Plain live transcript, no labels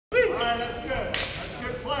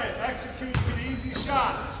execute with easy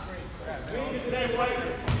shots. Today, White.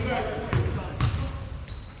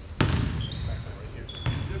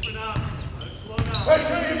 Different out. Let it slow down. Wait,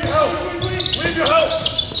 leave your help. Leave your help.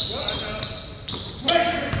 Wait.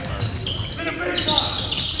 In the baseline.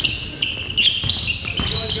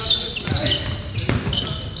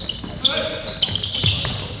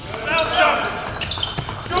 Now,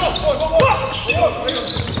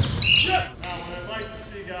 what I'd like to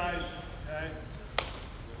see, guys, okay?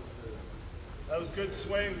 That was good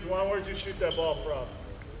swing. Juwan, where'd you shoot that ball from?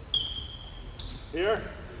 Here?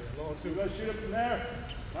 Going to go shoot it from there.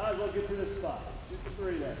 Might as well get to this spot. Shoot the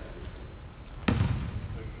three there.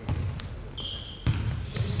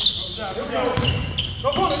 Here we go.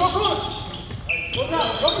 Go corner, go corner. Go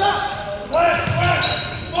down, go down.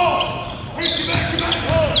 Left. Ball. Hey, get back.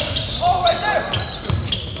 Oh, right there.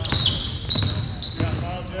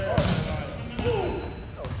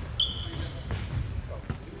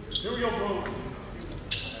 Here we go, bro.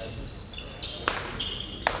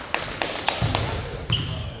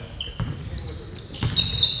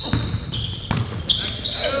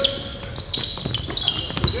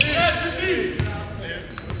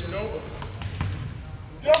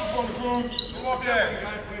 Come up there.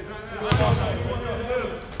 Plays on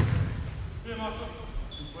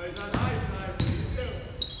the high side.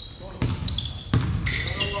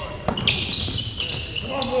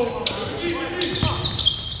 Come on, bro.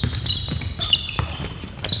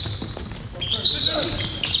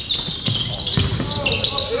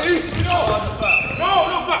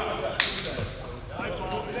 No, back. High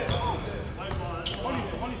ball.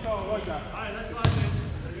 Money fell like that. All right, that's fine.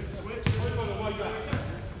 They're going to switch.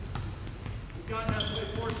 We've gotten that play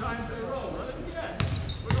 4 times in a row. Run it again.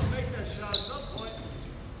 We're going to make that shot at some point.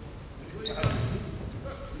 You and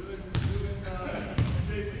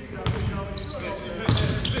JP got to be able to do it over there.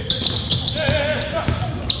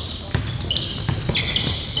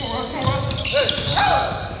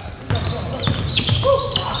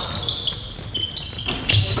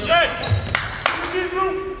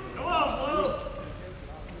 Come on, Blue.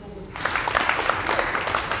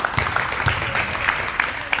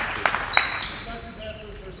 It's not too bad for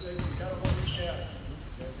the first base. You gotta hold the scale.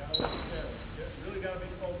 You gotta hold the scale. You really gotta be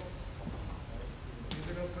focused. If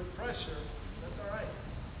they're gonna put pressure, that's all right.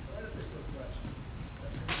 It's all right if they put pressure.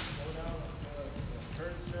 Slow down.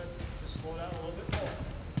 Kurt said, just slow down a little bit more. Okay?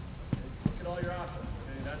 Look at all your options.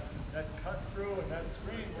 Okay? That cut through and that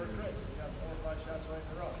screen worked great.